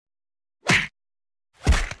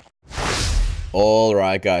All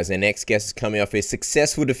right, guys. Our next guest is coming off a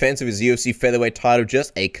successful defense of his UFC featherweight title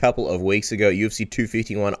just a couple of weeks ago at UFC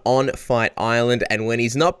 251 on Fight Island. And when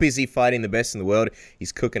he's not busy fighting the best in the world,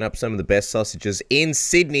 he's cooking up some of the best sausages in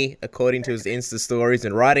Sydney, according to his Insta stories,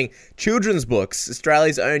 and writing children's books.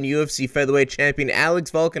 Australia's own UFC featherweight champion, Alex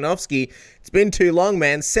Volkanovski. It's been too long,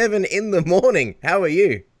 man. 7 in the morning. How are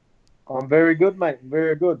you? I'm very good, mate.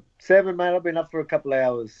 Very good. 7, mate. I've been up for a couple of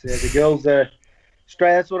hours. Yeah, the girls are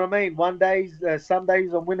straight. That's what I mean. Some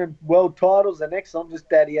days I'm winning world titles. The next I'm just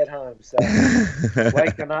daddy at home. So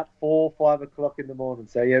waking up 4, 5 o'clock in the morning.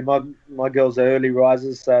 So yeah, my girls are early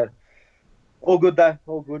risers. So all good though.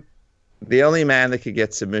 All good. The only man that could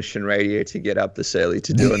get Submission Radio to get up this early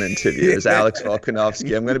to do an interview is Alex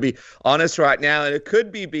Volkanovski. I'm going to be honest right now, and it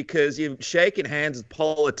could be because you've shaken hands with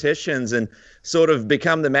politicians and sort of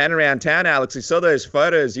become the man around town, Alex. We saw those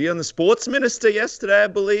photos. You and the sports minister yesterday, I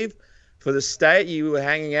believe, for the state. You were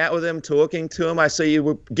hanging out with him, talking to him. I saw you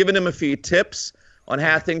were giving him a few tips on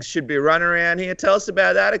how things should be run around here. Tell us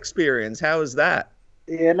about that experience. How was that?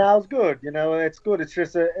 Yeah, no, it's good. You know, it's good. It's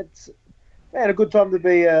just a good time to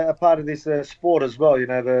be a part of this sport as well. You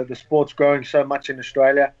know, the sport's growing so much in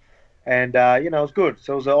Australia, and it's good.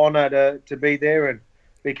 So it was an honour to be there and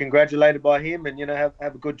be congratulated by him, and have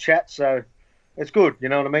a good chat. So it's good. You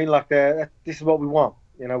know what I mean? Like this is what we want.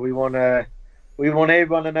 You know, we want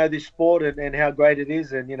everyone to know this sport and how great it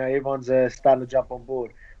is, and everyone's starting to jump on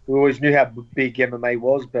board. We always knew how big MMA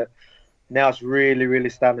was, but now it's really, really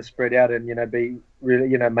starting to spread out and be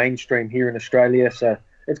really mainstream here in Australia. So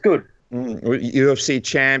it's good. UFC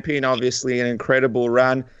champion, obviously an incredible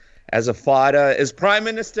run as a fighter. Is Prime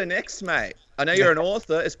Minister next, mate? I know you're an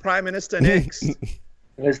author. Is Prime Minister next?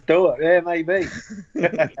 Let's do it. Yeah, maybe.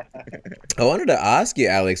 I wanted to ask you,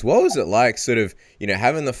 Alex, what was it like sort of,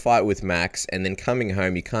 having the fight with Max and then coming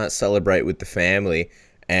home, you can't celebrate with the family.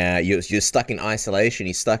 You're stuck in isolation.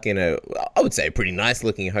 You're stuck in I would say, a pretty nice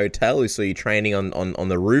looking hotel. So you're training on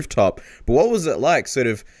the rooftop. But what was it like sort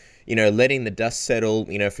of, letting the dust settle,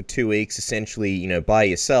 for 2 weeks, essentially, by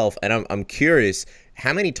yourself? And I'm curious,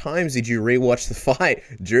 how many times did you rewatch the fight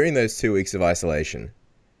during those 2 weeks of isolation?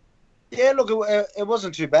 Yeah, look, it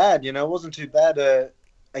wasn't too bad. It wasn't too bad.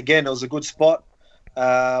 Again, it was a good spot.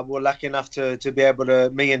 We're lucky enough to be able to,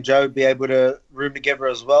 me and Joe, be able to room together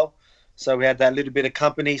as well. So we had that little bit of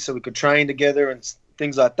company, so we could train together and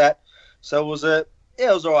things like that. So it was it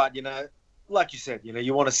was all right. Like you said,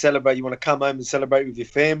 you want to celebrate, you want to come home and celebrate with your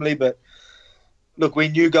family. But look, we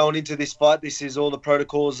knew going into this fight, this is all the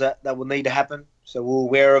protocols that will need to happen. So we're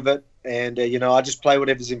aware of it. And, I just play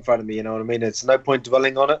whatever's in front of me. You know what I mean? It's no point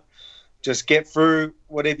dwelling on it. Just get through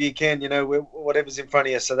whatever you can, whatever's in front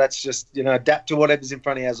of you. So that's just, adapt to whatever's in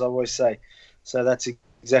front of you, as I always say. So that's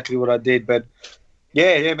exactly what I did. But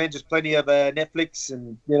yeah, man, just plenty of Netflix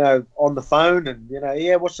and, on the phone and,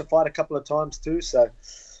 watched the fight a couple of times too. So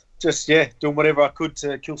just, doing whatever I could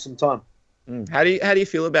to kill some time. How do you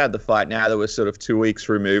feel about the fight now that we're sort of 2 weeks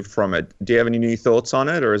removed from it? Do you have any new thoughts on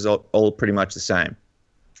it, or is it all pretty much the same?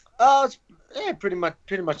 It's pretty much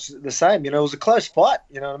the same. It was a close fight.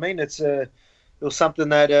 You know what I mean? It was something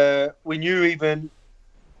that we knew even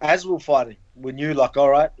as we were fighting. We knew, like, all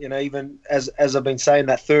right, even as I've been saying,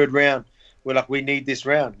 that third round, we're like, we need this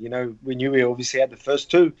round. We knew we obviously had the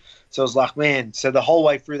first two. So I was like, man, so the whole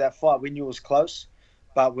way through that fight, we knew it was close.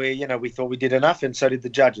 But we thought we did enough, and so did the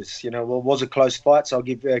judges. Well, it was a close fight, so I'll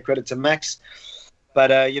give credit to Max. But,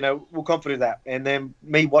 we're confident of that. And then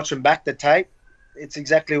me watching back the tape, it's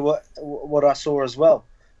exactly what I saw as well.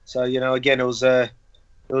 So, again, it was a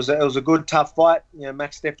good, tough fight.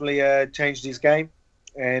 Max definitely changed his game,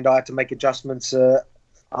 and I had to make adjustments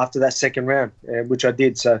after that second round, which I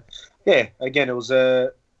did. So, yeah, again, it was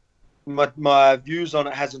my views on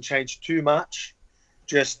it hasn't changed too much.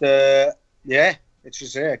 Just, it's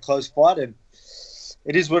just a close fight, and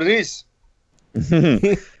it is what it is.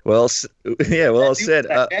 Well said.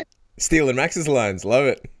 Stealing Max's lines, love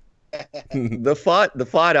it. The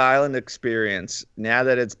Fight Island experience, now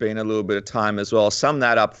that it's been a little bit of time as well, sum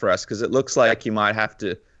that up for us, because it looks like you might have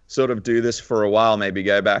to sort of do this for a while, maybe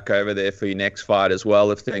go back over there for your next fight as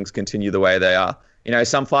well if things continue the way they are.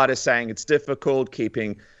 Some fighters saying it's difficult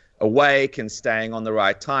keeping awake and staying on the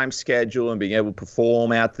right time schedule and being able to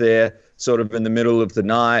perform out there sort of in the middle of the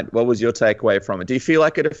night. What was your takeaway from it? Do you feel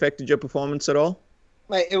like it affected your performance at all?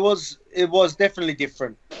 Mate, it was definitely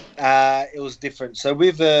different. It was different. So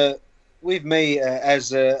with me,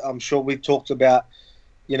 as I'm sure we've talked about,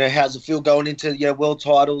 how's it feel going into world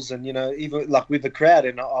titles, and even like with the crowd.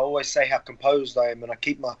 And I always say how composed I am, and I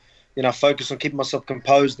keep my focus on keeping myself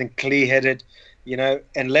composed and clear-headed,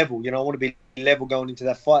 and level. I want to be level going into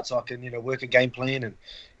that fight, so I can work a game plan and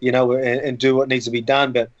and do what needs to be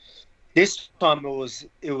done. But this time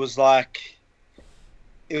it was like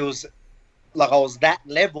I was that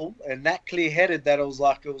level and that clear headed that it was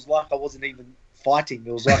like I wasn't even fighting.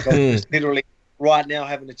 It was like I was literally right now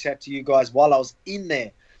having a chat to you guys while I was in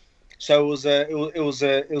there. So it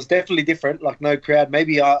was definitely different. Like no crowd.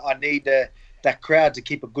 Maybe I need that crowd to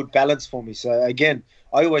keep a good balance for me. So again,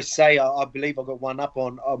 I always say I believe I got one up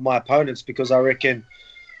on my opponents because I reckon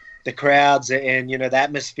the crowds and the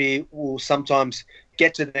atmosphere will sometimes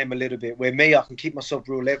get to them a little bit. Where me, I can keep myself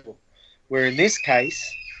real level. Where in this case,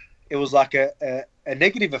 it was like a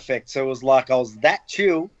negative effect. So it was like I was that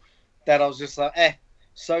chill that I was just like,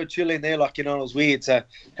 so chill in there. Like, it was weird. So I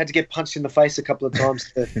had to get punched in the face a couple of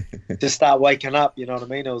times to start waking up. You know what I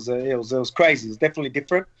mean? It was crazy. It was definitely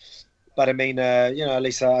different. But I mean, at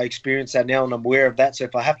least I experienced that now and I'm aware of that. So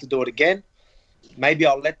if I have to do it again, maybe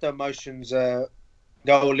I'll let the emotions go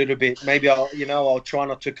a little bit. Maybe I'll try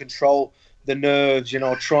not to control the nerves.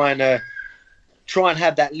 I'll try and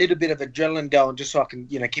have that little bit of adrenaline going just so I can,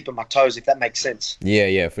 keep on my toes, if that makes sense.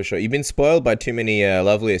 Yeah, for sure. You've been spoiled by too many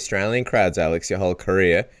lovely Australian crowds, Alex, your whole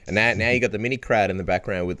career. And now you got the mini crowd in the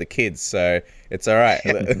background with the kids, so it's all right.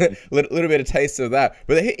 A little bit of taste of that.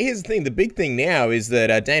 But here's the thing. The big thing now is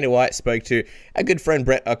that Dana White spoke to our good friend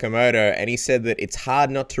Brett Okamoto, and he said that it's hard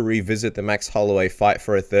not to revisit the Max Holloway fight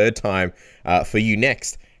for a third time for you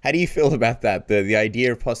next. How do you feel about that, the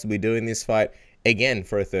idea of possibly doing this fight again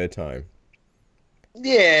for a third time?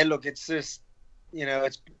 Yeah, look, it's just,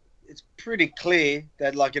 it's pretty clear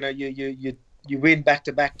that you win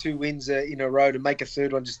back-to-back 2 wins in a row to make a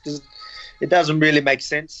third one it doesn't really make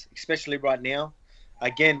sense, especially right now.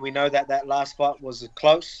 Again, we know that last fight was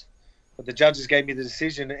close, but the judges gave me the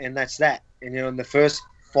decision, and that's that. And in the first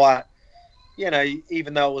fight,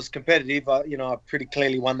 even though it was competitive, I pretty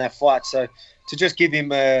clearly won that fight. So to just give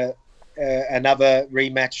him another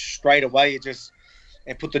rematch straight away,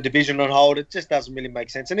 and put the division on hold, it just doesn't really make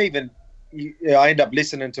sense. And even I end up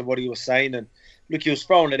listening to what he was saying, and look, he was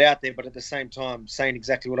throwing it out there, but at the same time saying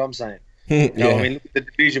exactly what I'm saying. I mean, look at the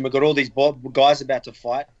division. We've got all these guys about to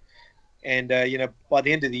fight, and by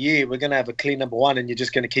the end of the year, we're going to have a clear number one, and you're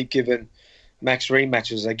just going to keep giving Max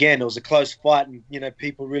rematches. Again, it was a close fight, and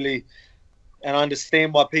people really, and I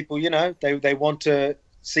understand why people, they want to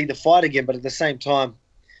see the fight again, but at the same time,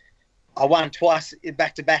 I won twice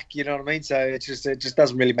back to back, you know what I mean? So it just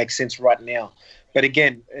doesn't really make sense right now. But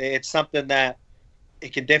again, it's something that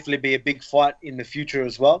it can definitely be a big fight in the future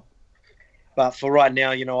as well. But for right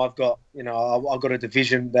now, I've got a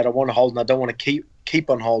division that I want to hold, and I don't want to keep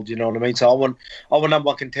on hold, you know what I mean? So I want number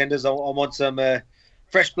one contenders. I want some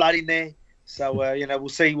fresh blood in there. So we'll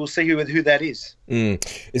see who that is.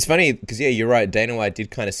 It's funny because you're right. Dana White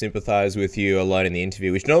did kind of sympathize with you a lot in the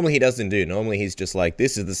interview, which normally he doesn't do. Normally he's just like,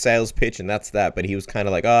 this is the sales pitch and that's that. But he was kind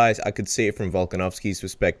of like, I could see it from Volkanovski's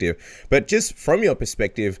perspective. But just from your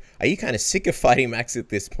perspective, are you kind of sick of fighting Max at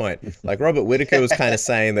this point? Like Robert Whittaker was kind of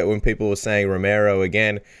saying that when people were saying Romero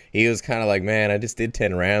again, he was kind of like, man, I just did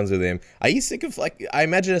 10 rounds with him. Are you sick of, I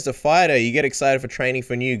imagine as a fighter, you get excited for training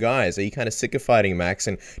for new guys. Are you kind of sick of fighting Max?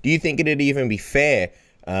 And do you think it'd even be fair?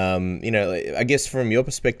 I guess from your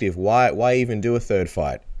perspective, why even do a third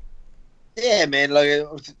fight? Yeah, man.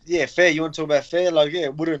 Fair. You want to talk about fair?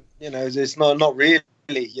 It wouldn't. It's not really.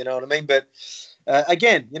 You know what I mean? But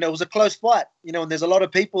again, it was a close fight. And there's a lot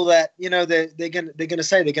of people that they're gonna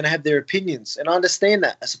say they're gonna have their opinions, and I understand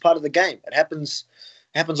that. That's a part of the game. It happens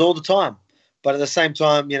all the time. But at the same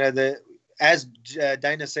time, as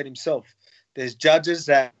Dana said himself, there's judges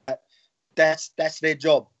that's their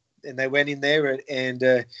job. And they went in there,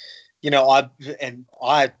 and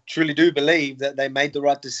I truly do believe that they made the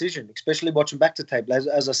right decision, especially watching back to tape.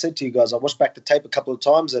 As I said to you guys, I watched back to tape a couple of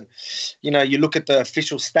times, and you look at the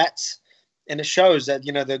official stats, and it shows that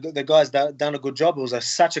the guys done a good job. It was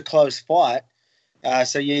such a close fight,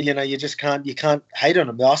 so you just can't hate on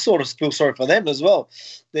them. I sort of feel sorry for them as well.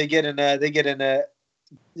 They're getting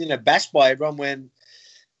bashed by everyone when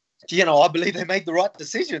I believe they made the right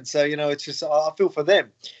decision. So it's just I feel for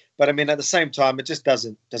them. But I mean, at the same time, it just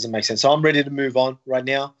doesn't make sense. So I'm ready to move on right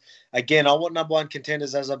now. Again, I want number one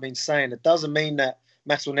contenders, as I've been saying. It doesn't mean that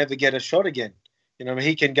Max will never get a shot again.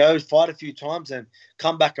 He can go fight a few times and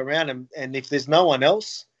come back around. And if there's no one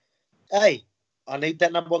else, hey, I need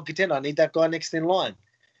that number one contender. I need that guy next in line.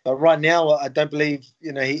 But right now, I don't believe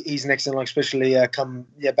he's next in line, especially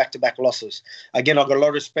back-to-back losses. Again, I've got a lot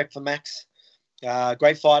of respect for Max.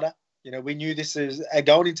 Great fighter. We knew this is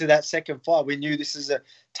going into that second fight. We knew this is the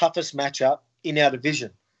toughest matchup in our division,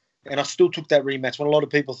 and I still took that rematch. When a lot of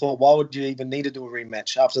people thought, why would you even need to do a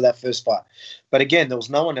rematch after that first fight? But again, there was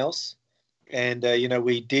no one else, And,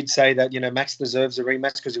 we did say that, Max deserves a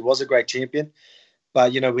rematch because he was a great champion.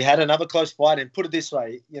 But, we had another close fight, and put it this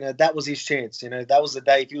way, that was his chance. That was the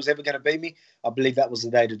day. If he was ever going to beat me, I believe that was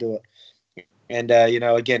the day to do it. And,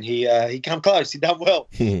 again, he come close. He done well.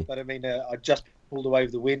 But, I just pulled away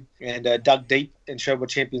with the win and dug deep and showed what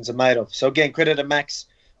champions are made of. So, again, credit to Max,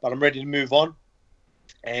 but I'm ready to move on.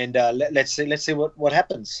 And let's see what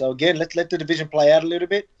happens. So, again, let the division play out a little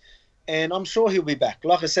bit. And I'm sure he'll be back.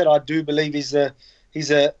 Like I said, I do believe he's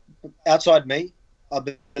outside me. I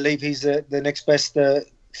believe he's the next best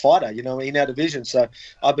fighter, in our division. So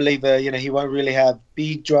I believe, he won't really have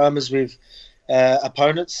big dramas with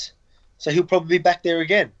opponents. So he'll probably be back there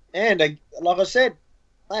again. And like I said,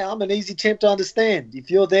 hey, I'm an easy champ to understand. If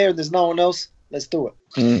you're there and there's no one else, let's do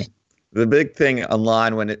it. The big thing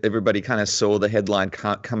online when everybody kind of saw the headline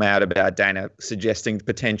come out about Dana suggesting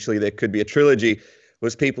potentially there could be a trilogy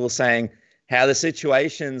was people saying how the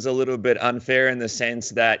situation's a little bit unfair in the sense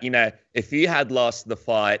that, if you had lost the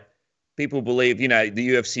fight, people believe, the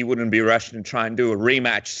UFC wouldn't be rushing to try and do a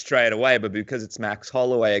rematch straight away. But because it's Max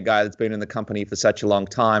Holloway, a guy that's been in the company for such a long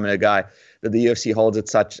time and a guy that the UFC holds at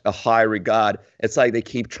such a high regard, it's like they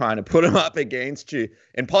keep trying to put him up against you,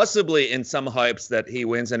 and possibly in some hopes that he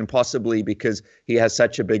wins, and possibly because he has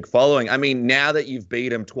such a big following. I mean, now that you've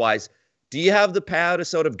beat him twice, do you have the power to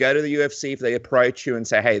sort of go to the UFC if they approach you and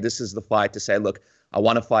say, hey, this is the fight, to say, look, I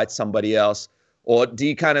want to fight somebody else? Or do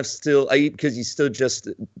you kind of still, because you're still just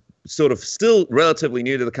still relatively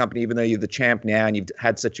new to the company, even though you're the champ now and you've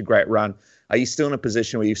had such a great run, are you still in a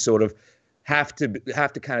position where you sort of have to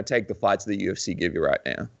kind of take the fights that the UFC give you right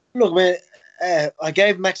now? Look, man, I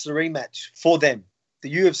gave Max the rematch for them.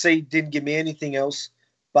 The UFC didn't give me anything else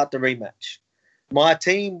but the rematch. My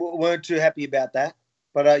team weren't too happy about that.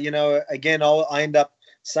 But, again, I end up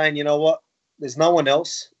saying, you know what, there's no one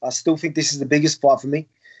else. I still think this is the biggest fight for me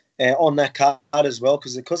on that card as well,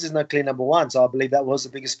 because there's no clear number one. So I believe that was the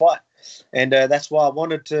biggest fight. And that's why I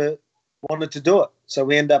wanted to do it. So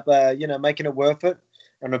we end up, making it worth it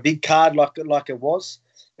on a big card like it was.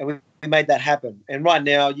 And we made that happen. And right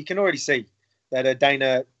now you can already see that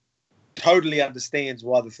Dana totally understands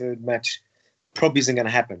why the third match probably isn't going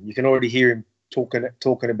to happen. You can already hear him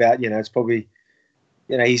talking about, it's probably –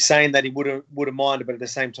 he's saying that he wouldn't mind, but at the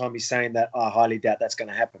same time, he's saying that I highly doubt that's going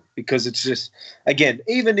to happen, because it's just, again,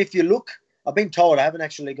 even if you look, I've been told, I haven't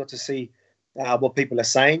actually got to see what people are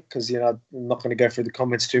saying, because, I'm not going to go through the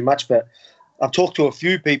comments too much, but I've talked to a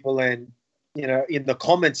few people, and, in the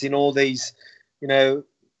comments in all these,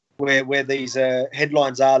 where these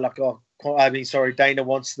headlines are like, Dana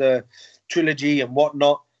wants the trilogy and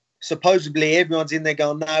whatnot. Supposedly everyone's in there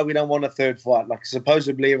going, no, we don't want a third fight. Like,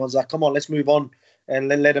 supposedly everyone's like, come on, let's move on and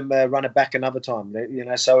let him run it back another time.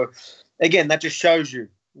 So again, that just shows you,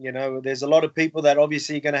 there's a lot of people that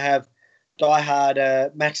obviously are going to have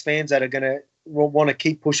diehard Max fans that are going to want to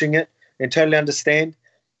keep pushing it, and totally understand.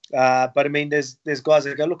 But there's guys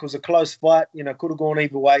that go, look, it was a close fight, could have gone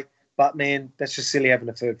either way, but man, that's just silly having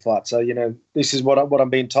a third fight. So, this is what I'm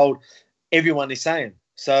being told everyone is saying.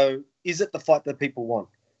 So is it the fight that people want?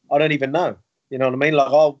 I don't even know. You know what I mean? Like,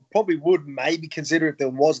 I probably would maybe consider if there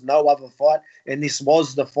was no other fight and this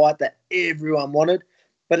was the fight that everyone wanted.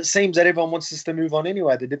 But it seems that everyone wants us to move on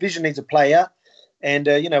anyway. The division needs to play out. And,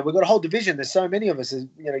 we've got a whole division. There's so many of us.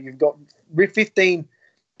 You've got 15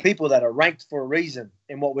 people that are ranked for a reason.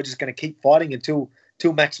 And we're just going to keep fighting until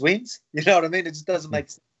Max wins. You know what I mean? It just doesn't make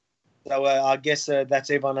sense. So I guess that's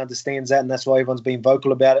everyone understands that, and that's why everyone's being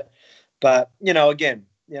vocal about it. But, again,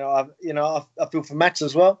 I feel for Max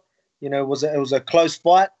as well. It was a close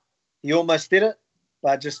fight. He almost did it,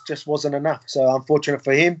 but just wasn't enough. So unfortunate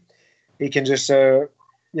for him. He can just,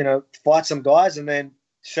 fight some guys and then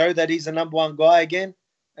show that he's the number one guy again,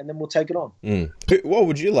 and then we'll take it on. What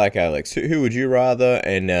would you like, Alex? Who would you rather,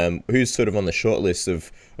 and who's sort of on the short list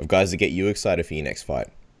of guys that get you excited for your next fight?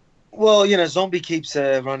 Well, Zombie keeps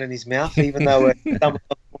running his mouth, even though someone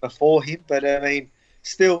for him. But,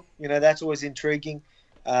 still, that's always intriguing.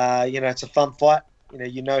 It's a fun fight.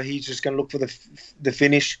 He's just going to look for the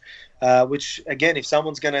finish, which, again, if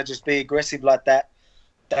someone's going to just be aggressive like that,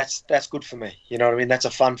 that's good for me. You know what I mean? That's a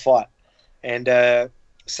fun fight. And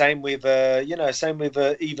same with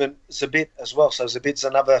even Zabit as well. So Zabit's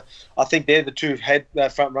another, I think they're the two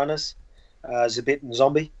front runners, Zabit and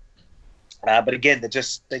Zombie. But again, they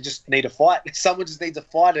just need a fight. Someone just needs a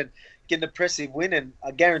fight and get an impressive win. And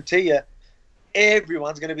I guarantee you,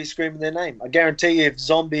 everyone's going to be screaming their name. I guarantee you, if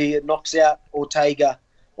Zombie knocks out Ortega,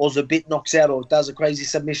 or Zabit knocks out or does a crazy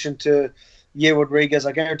submission to Rodriguez,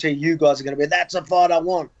 I guarantee you guys are going to be, that's a fight I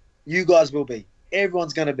want. You guys will be.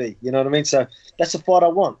 Everyone's going to be. You know what I mean? So that's the fight I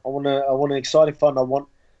want. I want an exciting fight. I want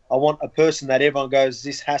I want a person that everyone goes,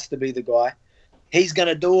 this has to be the guy. He's going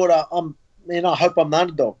to do it. I hope I'm the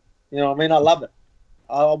underdog. You know what I mean? I love it.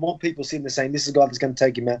 I want people sitting there saying, this is the guy that's going to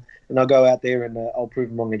take him out, and I'll go out there and I'll prove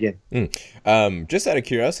him wrong again. Just out of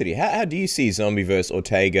curiosity, how do you see Zombie versus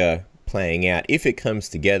Ortega playing out if it comes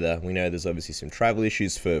together? We know there's obviously some travel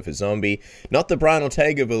issues for Zombie. Not that Brian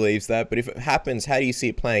Ortega believes that, but if it happens, how do you see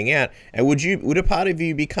it playing out? And would a part of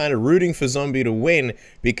you be kind of rooting for Zombie to win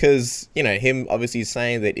because, him obviously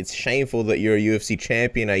saying that it's shameful that you're a UFC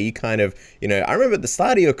champion? Are you kind of, I remember at the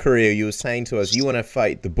start of your career, you were saying to us, you want to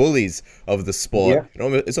fight the bullies of the sport.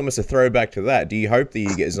 Yeah. It's almost a throwback to that. Do you hope that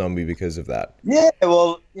you get Zombie because of that? Yeah,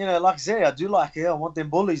 well, like I said, I do I want them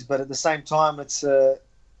bullies, but at the same time,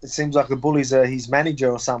 it seems like the bullies are his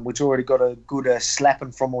manager or something, which already got a good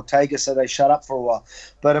slapping from Ortega, so they shut up for a while.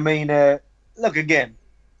 But, I mean, look, again,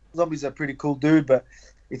 Zombie's a pretty cool dude, but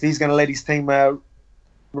if he's going to let his team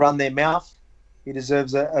run their mouth, he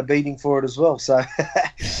deserves a beating for it as well. So,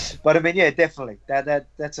 but, I mean, yeah, definitely.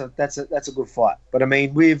 That's a good fight. But, I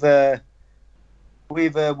mean, with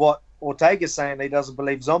what Ortega's saying, he doesn't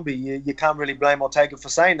believe Zombie, you can't really blame Ortega for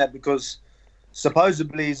saying that because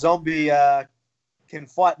supposedly Zombie can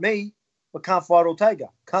fight me, but can't fight Ortega.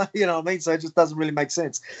 You know what I mean? So it just doesn't really make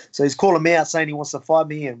sense. So he's calling me out saying he wants to fight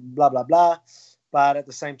me and blah, blah, blah. But at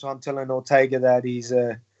the same time telling Ortega that he's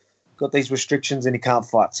got these restrictions and he can't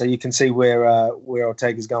fight. So you can see where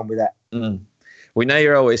Ortega's going with that. We know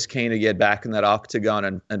you're always keen to get back in that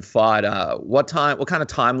octagon and fight. What kind of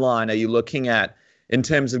timeline are you looking at in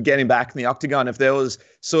terms of getting back in the octagon? If there was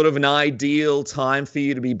sort of an ideal time for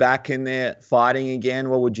you to be back in there fighting again,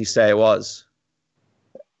 what would you say it was?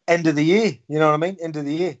 End of the year, you know what I mean? End of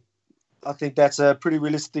the year. I think that's a pretty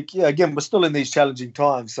realistic. Yeah, again, we're still in these challenging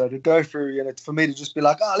times. So to go through, for me to just be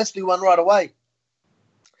like, let's do one right away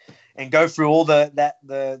and go through all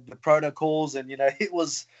the protocols. And, it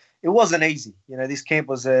wasn't easy. This camp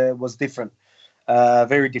was different,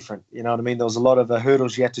 very different. You know what I mean? There was a lot of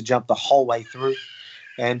hurdles you had to jump the whole way through.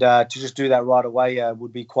 And to just do that right away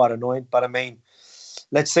would be quite annoying. But, I mean,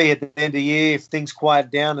 let's see at the end of the year if things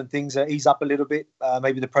quiet down and things ease up a little bit.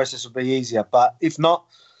 Maybe the process will be easier. But if not,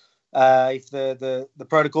 if the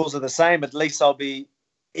protocols are the same, at least I'll be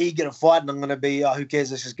eager to fight, and I'm going to be, who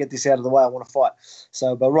cares? Let's just get this out of the way. I want to fight.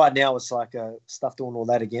 So, but right now it's like stuff doing all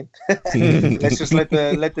that again. Let's just let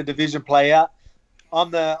the division play out.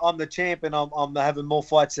 I'm the champ, and I'm having more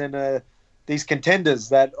fights than these contenders.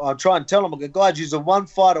 That I try and tell them, guys, you're one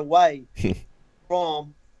fight away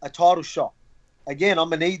from a title shot. Again,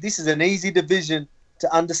 this is an easy division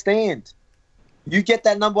to understand. You get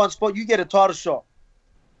that number one spot, you get a title shot.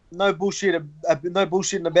 No bullshit, no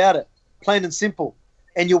bullshitting about it. Plain and simple.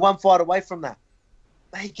 And you're one fight away from that.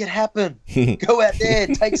 Make it happen. Go out there,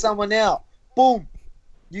 take someone out. Boom.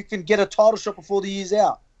 You can get a title shot before the year's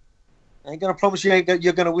out. I ain't going to promise you're going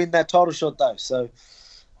to win that title shot, though. So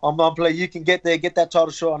I'm playing. You can get there, get that title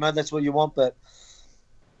shot. I know that's what you want, but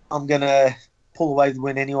I'm going to pull away the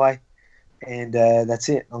win anyway. And that's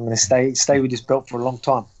it. I'm going to stay with this belt for a long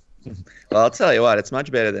time. Well, I'll tell you what, it's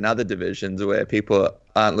much better than other divisions where people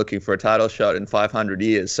aren't looking for a title shot in 500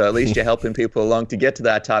 years. So at least you're helping people along to get to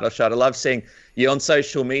that title shot. I love seeing you on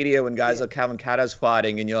social media when guys like Calvin Kattar's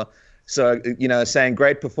fighting and you're saying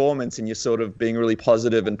great performance and you're sort of being really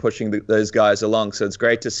positive and pushing those guys along. So it's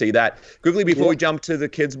great to see that. Quickly, before we jump to the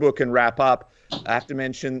kids' book and wrap up, I have to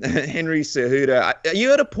mention Henry Cejudo. Are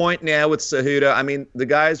you at a point now with Cejudo? I mean, the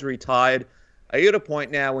guy's retired. Are you at a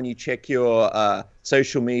point now when you check your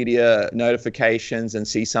social media notifications and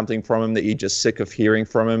see something from him that you're just sick of hearing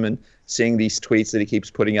from him and seeing these tweets that he keeps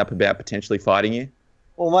putting up about potentially fighting you?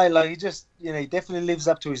 Well, mate, he just, he definitely lives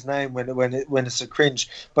up to his name when it's a cringe.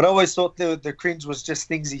 But I always thought the cringe was just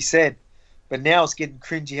things he said. But now it's getting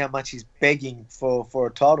cringy how much he's begging for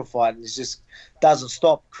a title fight. And it just doesn't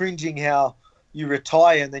stop. Cringing how you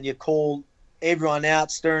retire and then you call everyone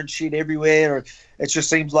out, stirring shit everywhere. It just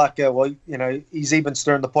seems like, he's even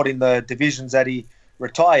stirring the pot in the divisions that he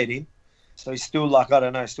retired in. So he's still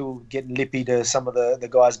still getting lippy to some of the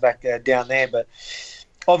guys back down there. But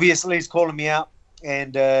obviously he's calling me out.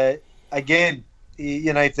 And again,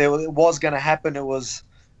 if there was going to happen, it was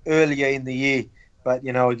earlier in the year. But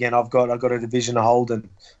again, I've got a division to hold, and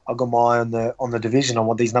I've got my eye on the division. I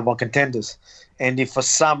want these number one contenders. And if for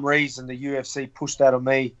some reason the UFC pushed that on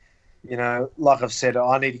me, like I've said,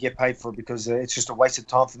 I need to get paid for it because it's just a waste of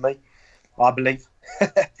time for me. I believe,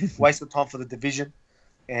 waste of time for the division.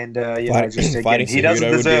 And fighting he doesn't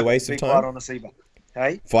Cejudo would be a deserve waste of time.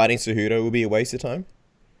 Hey, fighting Cejudo would be a waste of time.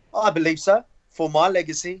 I believe so. for my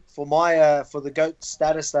legacy, for my for the GOAT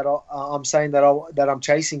status that I'm saying that I'm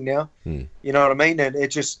chasing now. You know what I mean? And it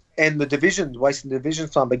just the divisions, wasting the division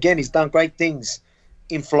time. Again, he's done great things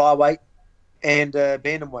in flyweight and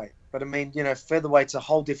bantamweight. But I mean, you know, featherweight's a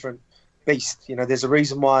whole different beast. You know, there's a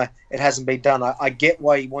reason why it hasn't been done. I get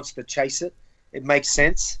why he wants to chase it. It makes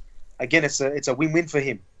sense. Again, it's a win-win for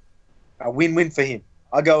him. A win-win for him.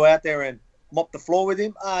 I go out there and mop the floor with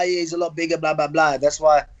him. Yeah, he's a lot bigger, blah, blah, blah. That's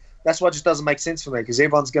why it just doesn't make sense for me, because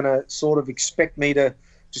everyone's going to sort of expect me to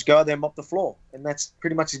just go out there and mop the floor. And that's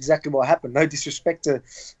pretty much exactly what happened. No disrespect to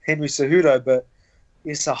Henry Cejudo, but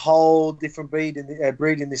it's a whole different breed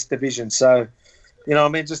in this division. So, you know what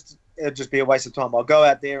I mean? It'll just be a waste of time. I'll go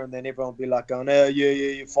out there and then everyone will be like going, oh, yeah,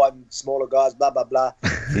 you're fighting smaller guys, blah, blah, blah.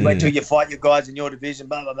 Wait till you fight your guys in your division,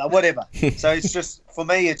 blah, blah, blah, whatever. So it's just, for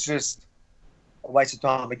me, it's just a waste of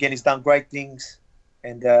time. Again, he's done great things.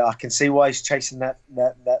 And I can see why he's chasing that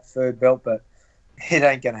third belt, but it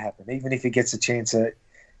ain't going to happen. Even if he gets a chance, he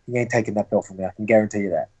ain't taking that belt from me. I can guarantee you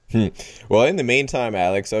that. Well, in the meantime,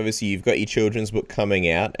 Alex, obviously you've got your children's book coming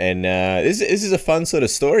out, and this is a fun sort of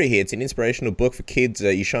story here. It's an inspirational book for kids.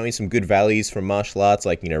 You're showing some good values from martial arts,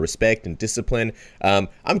 like, you know, respect and discipline. I'm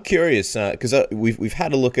curious because we've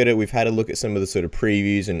had a look at it. We've had a look at some of the sort of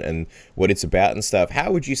previews and what it's about and stuff.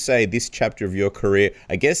 How would you say this chapter of your career,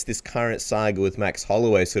 I guess this current saga with Max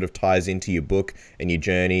Holloway, sort of ties into your book and your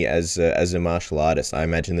journey as a martial artist? I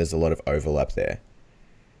imagine there's a lot of overlap there.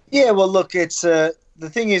 Yeah, well, look, it's the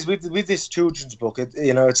thing is with this children's book,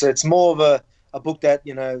 it's more of a book that,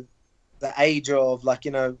 you know, the age of, like,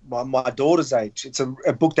 you know, my daughter's age. It's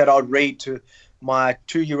a book that I'd read to my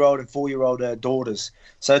 2-year-old and 4-year-old daughters.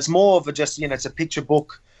 So it's more of just, you know, it's a picture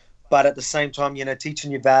book, but at the same time, you know,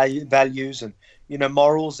 teaching you values and, you know,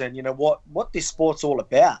 morals and, you know, what this sport's all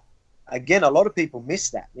about. Again, a lot of people miss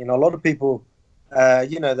that. You know, a lot of people,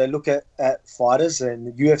 you know, they look at fighters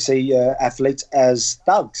and UFC athletes as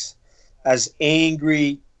thugs, as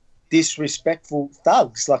angry, disrespectful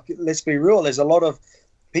thugs. Like, let's be real, there's a lot of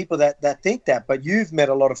people that think that, but you've met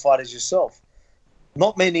a lot of fighters yourself.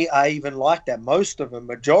 Not many are even like that. Most of them,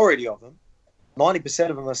 majority of them,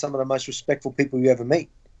 90% of them are some of the most respectful people you ever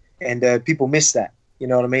meet. And people miss that, you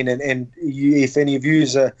know what I mean? And if any of you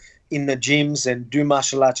are in the gyms and do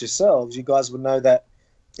martial arts yourselves, you guys would know that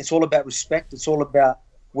it's all about respect. It's all about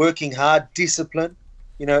working hard, discipline.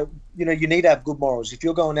 You know, you need to have good morals. If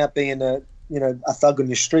you're going out being a thug on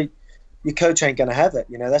your street, your coach ain't going to have it.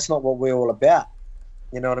 You know, that's not what we're all about.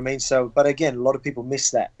 You know what I mean? So, but again, a lot of people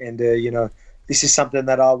miss that. And, you know, this is something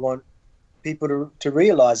that I want people to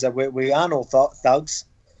realize, that we aren't all thugs.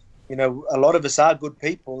 You know, a lot of us are good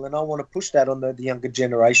people, and I want to push that on the younger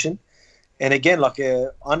generation. And again, like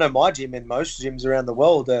I know my gym and most gyms around the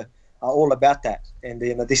world are all about that. And,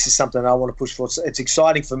 you know, this is something I want to push for. It's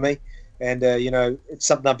exciting for me. And, you know, it's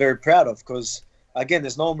something I'm very proud of because, again,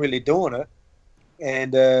 there's no one really doing it.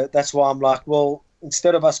 And that's why I'm like, well,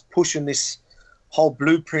 instead of us pushing this whole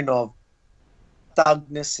blueprint of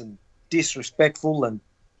thugness and disrespectful and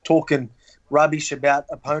talking rubbish about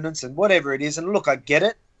opponents and whatever it is, and look, I get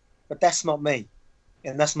it, but that's not me.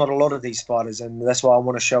 And that's not a lot of these fighters. And that's why I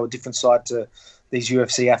want to show a different side to these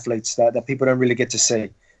UFC athletes that people don't really get to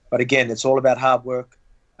see. But again, it's all about hard work.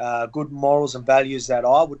 Good morals and values that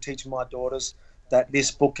I would teach my daughters, that this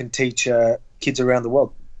book can teach kids around the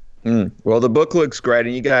world. Well, the book looks great,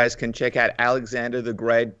 and you guys can check out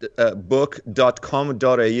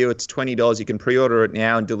alexanderthegreatbook.com.au. It's $20. You can pre-order it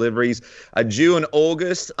now, and deliveries are due in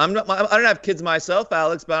August. I don't have kids myself,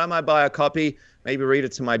 Alex, but I might buy a copy. Maybe read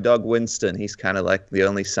it to my dog, Winston. He's kind of like the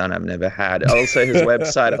only son I've never had. Also, his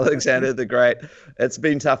website, Alexander the Great. It's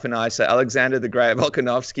been tough and nice. So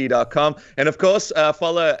alexanderthegreat.volkanovski.com. And, of course,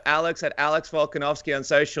 follow Alex at Alex Volkanovski on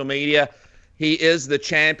social media. He is the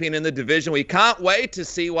champion in the division. We can't wait to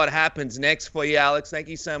see what happens next for you, Alex. Thank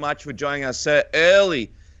you so much for joining us so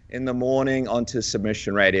early in the morning onto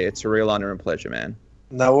Submission Radio. It's a real honor and pleasure, man.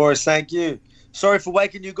 No worries. Thank you. Sorry for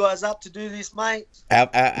waking you guys up to do this, mate.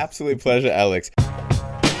 Absolute pleasure, Alex.